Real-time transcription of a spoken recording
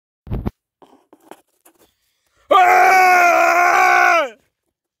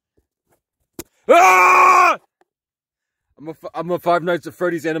I'm a Five Nights at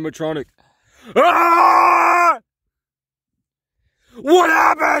Freddy's animatronic. Ah! What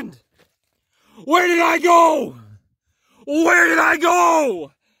happened? Where did I go? Where did I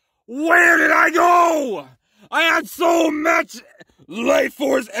go? Where did I go? I had so much life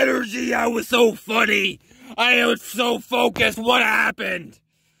force energy. I was so funny. I was so focused. What happened?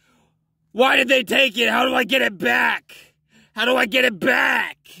 Why did they take it? How do I get it back? How do I get it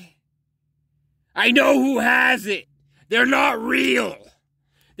back? I know who has it. They're not real.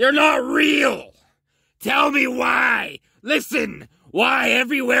 They're not real. Tell me why. Listen, why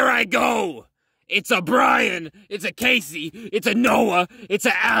everywhere I go, it's a Brian, it's a Casey, it's a Noah, it's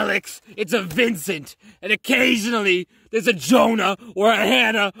a Alex, it's a Vincent, and occasionally there's a Jonah or a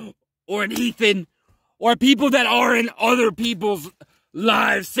Hannah or an Ethan or people that are in other people's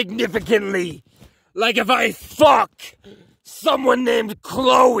lives significantly. Like if I fuck someone named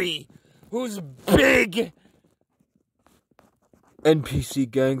Chloe, who's big. NPC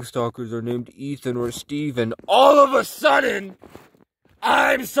gang stalkers are named Ethan or Steven. All of a sudden,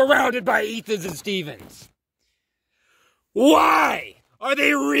 I'm surrounded by Ethans and Stevens. Why? Are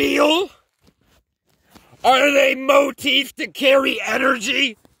they real? Are they motifs to carry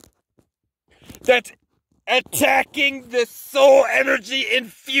energy that's attacking the soul energy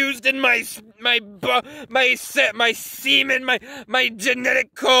infused in my semen, my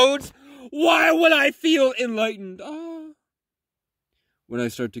genetic codes? Why would I feel enlightened? When I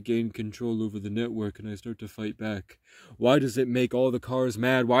start to gain control over the network and I start to fight back. Why does it make all the cars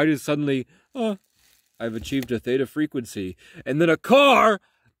mad? Why does suddenly, I've achieved a theta frequency. And then a car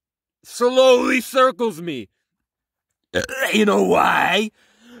slowly circles me. You know why?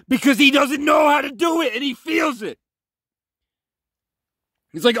 Because he doesn't know how to do it and he feels it.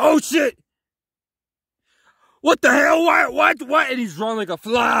 He's like, oh shit. What the hell? What? And he's drawn like a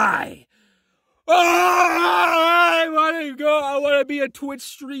fly. I want to go. I want to be a Twitch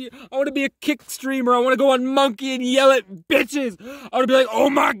streamer. I want to be a Kick streamer. I want to go on Monkey and yell at bitches. I want to be like, oh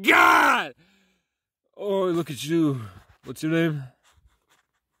my god. Oh, look at you. What's your name?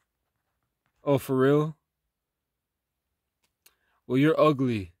 Oh, for real? Well, you're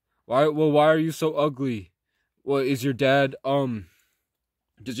ugly. Why are you so ugly? Well, is your dad,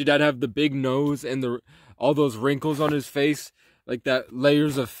 does your dad have the big nose and all those wrinkles on his face? Like that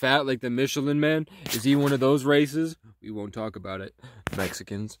layers of fat, like the Michelin Man? Is he one of those races? We won't talk about it.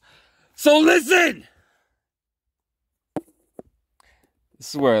 Mexicans. So listen! This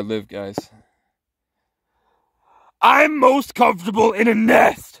is where I live, guys. I'm most comfortable in a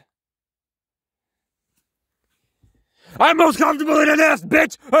nest. I'm most comfortable in a nest,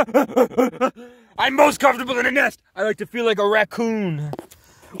 bitch! I'm most comfortable in a nest. I like to feel like a raccoon.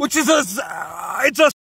 Which is it's a